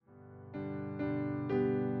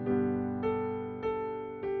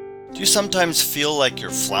Do you sometimes feel like you're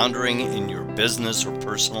floundering in your business or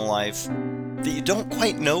personal life, that you don't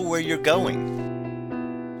quite know where you're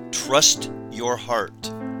going? Trust your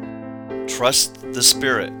heart. Trust the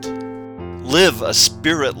Spirit. Live a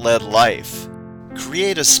Spirit-led life.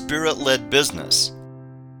 Create a Spirit-led business.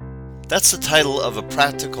 That's the title of a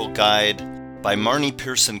practical guide by Marnie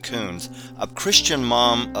Pearson Coons, a Christian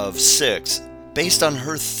mom of 6, based on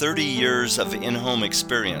her 30 years of in-home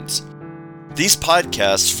experience. These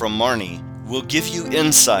podcasts from Marnie will give you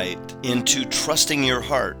insight into trusting your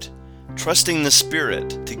heart, trusting the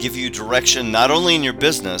Spirit to give you direction not only in your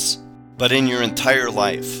business, but in your entire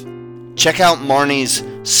life. Check out Marnie's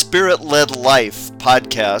Spirit-Led Life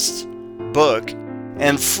podcast, book,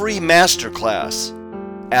 and free masterclass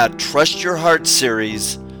at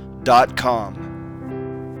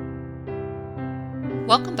trustyourheartseries.com.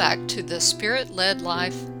 Welcome back to the Spirit-Led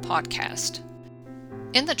Life podcast.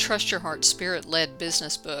 In the Trust Your Heart Spirit-Led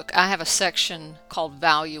Business book, I have a section called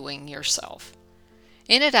Valuing Yourself.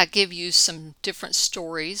 In it, I give you some different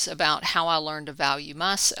stories about how I learned to value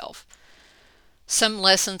myself. Some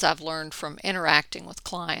lessons I've learned from interacting with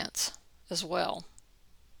clients as well.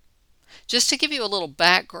 Just to give you a little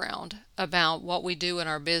background about what we do in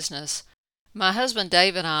our business, my husband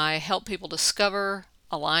Dave and I help people discover,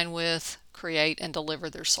 align with, create, and deliver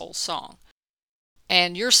their soul song.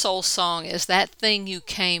 And your soul song is that thing you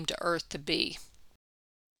came to earth to be.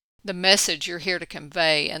 The message you're here to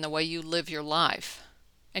convey and the way you live your life.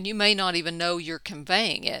 And you may not even know you're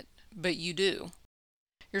conveying it, but you do.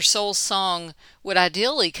 Your soul song would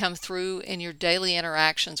ideally come through in your daily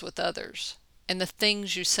interactions with others and the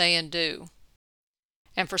things you say and do.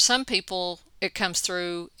 And for some people, it comes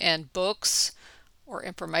through in books or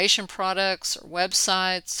information products or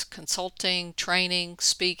websites, consulting, training,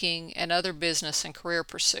 speaking, and other business and career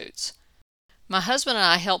pursuits. My husband and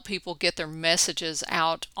I help people get their messages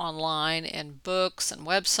out online in books and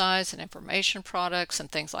websites and information products and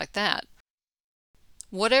things like that.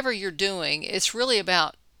 Whatever you're doing, it's really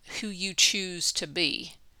about who you choose to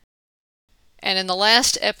be. And in the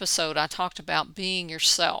last episode, I talked about being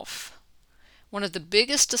yourself. One of the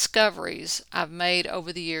biggest discoveries I've made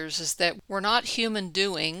over the years is that we're not human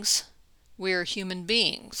doings, we're human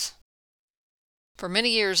beings. For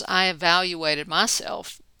many years, I evaluated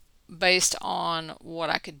myself based on what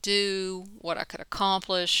I could do, what I could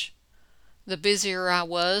accomplish. The busier I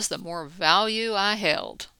was, the more value I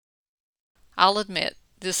held. I'll admit,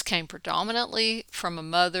 this came predominantly from a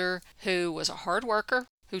mother who was a hard worker,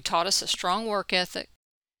 who taught us a strong work ethic.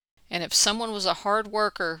 And if someone was a hard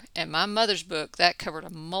worker, in my mother's book, that covered a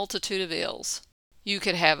multitude of ills. You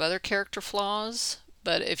could have other character flaws,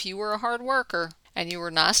 but if you were a hard worker and you were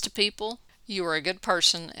nice to people, you were a good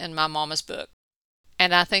person in my mama's book.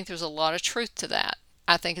 And I think there's a lot of truth to that.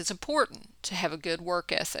 I think it's important to have a good work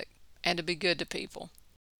ethic and to be good to people.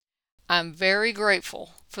 I'm very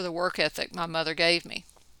grateful for the work ethic my mother gave me.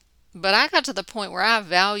 But I got to the point where I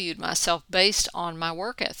valued myself based on my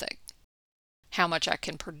work ethic. How much I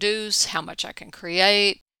can produce, how much I can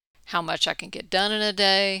create, how much I can get done in a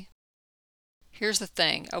day. Here's the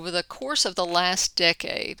thing. Over the course of the last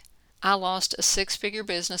decade, I lost a 6-figure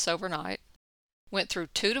business overnight, went through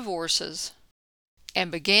 2 divorces, and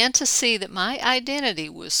began to see that my identity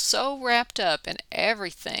was so wrapped up in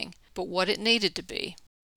everything but what it needed to be.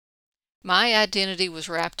 My identity was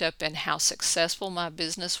wrapped up in how successful my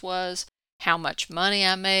business was, how much money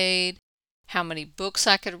I made, how many books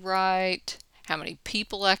I could write, how many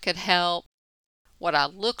people I could help, what I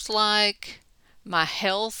looked like, my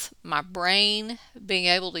health, my brain, being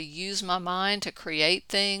able to use my mind to create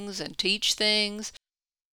things and teach things.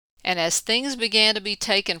 And as things began to be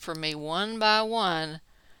taken from me one by one,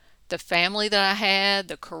 the family that I had,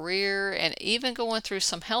 the career, and even going through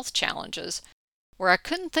some health challenges where I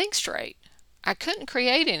couldn't think straight. I couldn't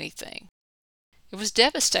create anything. It was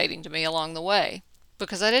devastating to me along the way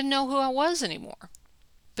because I didn't know who I was anymore.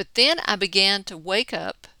 But then I began to wake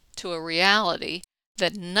up to a reality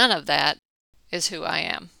that none of that is who I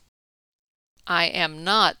am. I am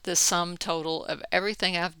not the sum total of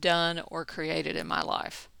everything I've done or created in my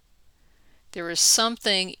life. There is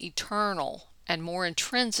something eternal and more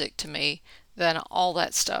intrinsic to me than all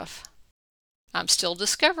that stuff. I'm still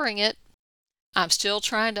discovering it. I'm still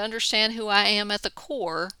trying to understand who I am at the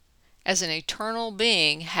core as an eternal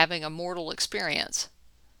being having a mortal experience.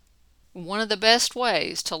 One of the best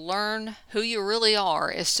ways to learn who you really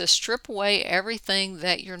are is to strip away everything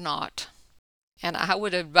that you're not. And I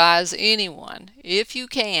would advise anyone, if you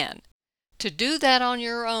can, to do that on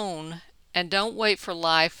your own and don't wait for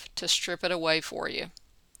life to strip it away for you.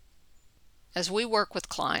 As we work with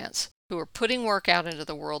clients, who are putting work out into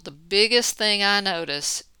the world, the biggest thing I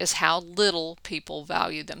notice is how little people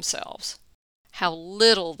value themselves, how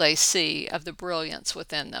little they see of the brilliance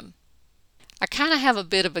within them. I kind of have a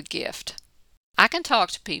bit of a gift. I can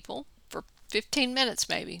talk to people for 15 minutes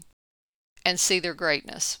maybe and see their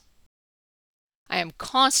greatness. I am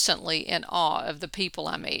constantly in awe of the people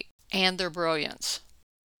I meet and their brilliance.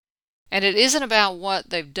 And it isn't about what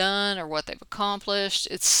they've done or what they've accomplished.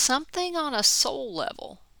 It's something on a soul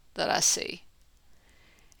level that I see.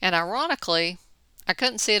 And ironically, I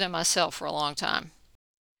couldn't see it in myself for a long time.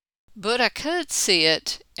 But I could see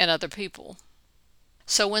it in other people.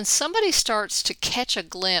 So when somebody starts to catch a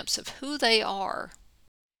glimpse of who they are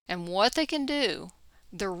and what they can do,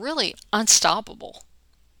 they're really unstoppable.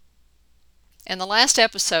 In the last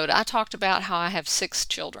episode, I talked about how I have 6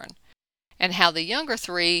 children and how the younger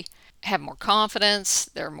 3 have more confidence,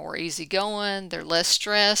 they're more easygoing, they're less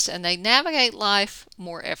stressed, and they navigate life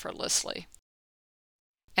more effortlessly.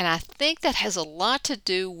 And I think that has a lot to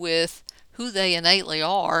do with who they innately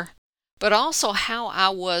are, but also how I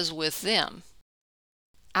was with them.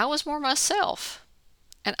 I was more myself,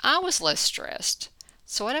 and I was less stressed,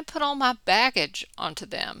 so I didn't put all my baggage onto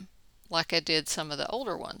them like I did some of the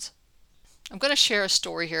older ones. I'm going to share a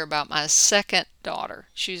story here about my second daughter.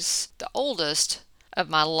 She's the oldest of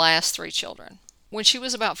my last 3 children. When she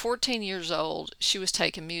was about 14 years old, she was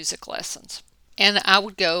taking music lessons. And I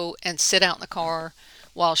would go and sit out in the car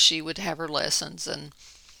while she would have her lessons. And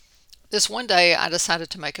this one day I decided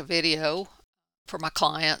to make a video for my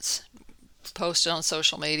clients, post it on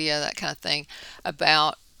social media, that kind of thing,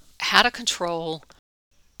 about how to control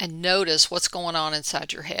and notice what's going on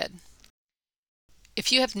inside your head.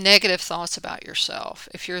 If you have negative thoughts about yourself,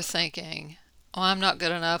 if you're thinking, oh, I'm not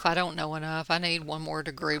good enough, I don't know enough, I need one more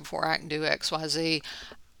degree before I can do X, Y, Z,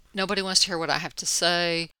 nobody wants to hear what I have to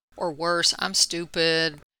say, or worse, I'm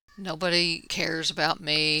stupid, nobody cares about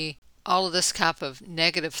me, all of this type of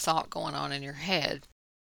negative thought going on in your head,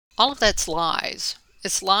 all of that's lies.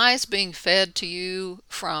 It's lies being fed to you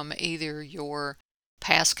from either your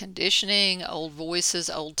past conditioning, old voices,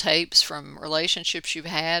 old tapes from relationships you've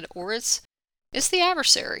had, or it's the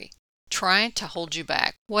adversary trying to hold you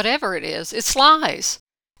back. Whatever it is, it's lies.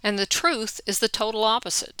 And the truth is the total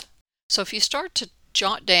opposite. So if you start to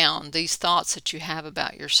jot down these thoughts that you have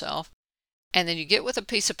about yourself, and then you get with a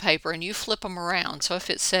piece of paper and you flip them around. So if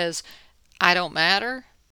it says, I don't matter,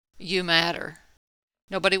 you matter.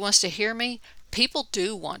 Nobody wants to hear me, people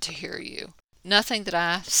do want to hear you. Nothing that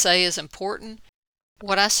I say is important.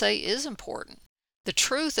 What I say is important. The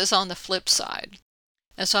truth is on the flip side.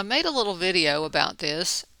 And so I made a little video about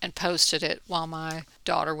this and posted it while my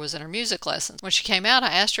daughter was in her music lessons. When she came out, I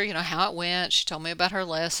asked her, how it went. She told me about her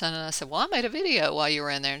lesson, and I said, well, I made a video while you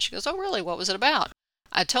were in there. And she goes, oh, really? What was it about?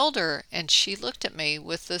 I told her, and she looked at me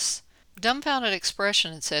with this dumbfounded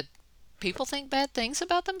expression and said, people think bad things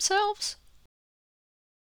about themselves?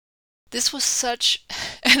 This was such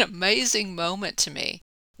an amazing moment to me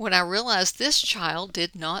when I realized this child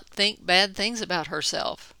did not think bad things about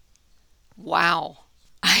herself. Wow.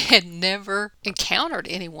 I had never encountered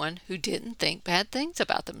anyone who didn't think bad things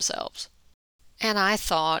about themselves. And I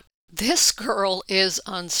thought, this girl is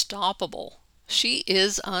unstoppable. She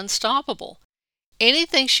is unstoppable.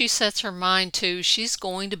 Anything she sets her mind to, she's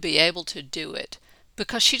going to be able to do it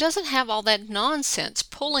because she doesn't have all that nonsense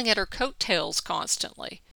pulling at her coattails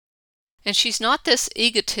constantly. And she's not this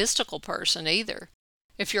egotistical person either.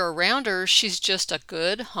 If you're around her, she's just a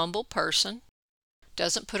good, humble person,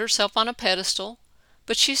 doesn't put herself on a pedestal,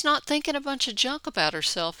 but she's not thinking a bunch of junk about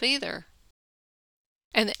herself either.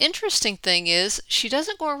 And the interesting thing is, she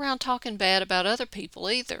doesn't go around talking bad about other people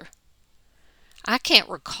either. I can't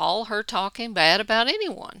recall her talking bad about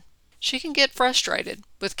anyone. She can get frustrated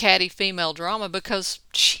with catty female drama because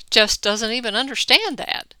she just doesn't even understand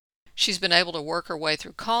that. She's been able to work her way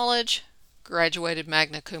through college, graduated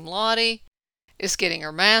magna cum laude, is getting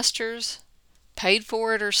her master's, paid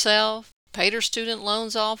for it herself, paid her student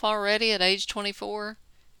loans off already at age 24,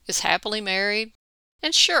 is happily married,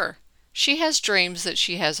 and sure, she has dreams that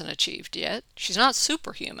she hasn't achieved yet. She's not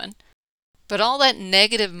superhuman, but all that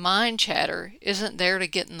negative mind chatter isn't there to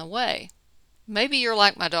get in the way. Maybe you're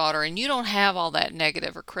like my daughter and you don't have all that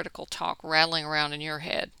negative or critical talk rattling around in your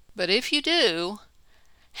head. But if you do,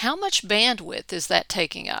 how much bandwidth is that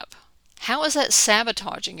taking up? How is that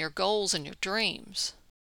sabotaging your goals and your dreams?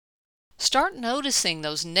 Start noticing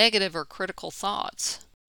those negative or critical thoughts.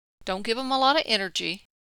 Don't give them a lot of energy.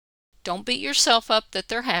 Don't beat yourself up that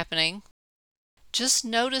they're happening. Just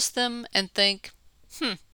notice them and think,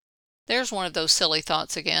 there's one of those silly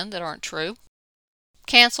thoughts again that aren't true.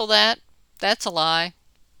 Cancel that. That's a lie.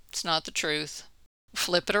 It's not the truth.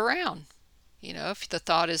 Flip it around. If the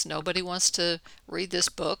thought is nobody wants to read this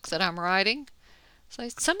book that I'm writing, say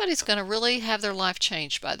somebody's going to really have their life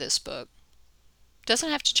changed by this book.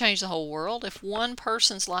 Doesn't have to change the whole world. If one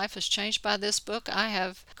person's life is changed by this book, I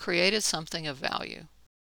have created something of value.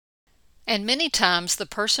 And many times the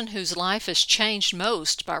person whose life is changed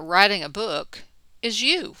most by writing a book is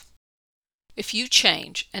you. If you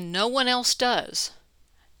change and no one else does,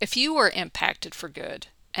 if you are impacted for good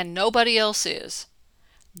and nobody else is,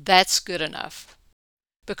 that's good enough.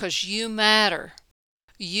 Because you matter.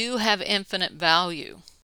 You have infinite value.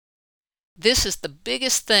 This is the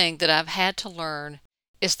biggest thing that I've had to learn,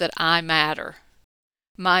 is that I matter.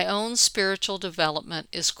 My own spiritual development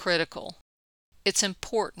is critical. It's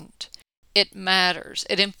important. It matters.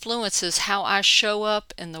 It influences how I show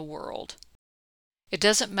up in the world. It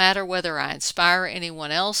doesn't matter whether I inspire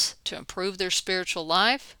anyone else to improve their spiritual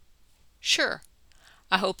life. Sure,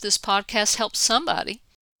 I hope this podcast helps somebody.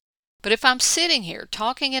 But if I'm sitting here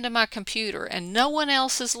talking into my computer and no one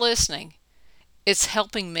else is listening, it's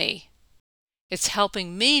helping me. It's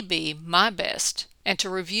helping me be my best and to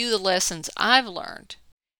review the lessons I've learned.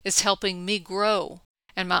 It's helping me grow,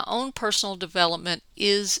 and my own personal development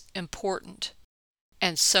is important,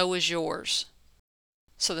 and so is yours.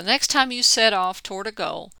 So the next time you set off toward a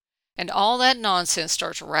goal and all that nonsense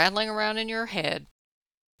starts rattling around in your head,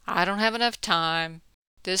 I don't have enough time,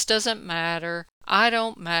 this doesn't matter, I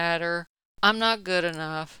don't matter, I'm not good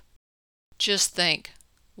enough, just think,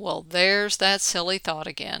 well, there's that silly thought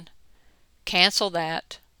again. Cancel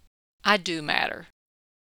that. I do matter.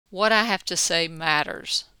 What I have to say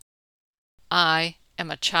matters. I am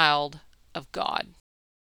a child of God.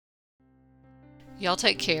 Y'all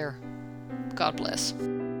take care. God bless.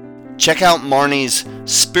 Check out Marnie's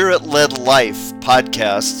Spirit-Led Life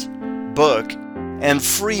podcast, book, and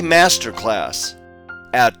free masterclass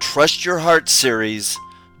at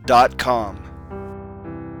trustyourheartseries.com.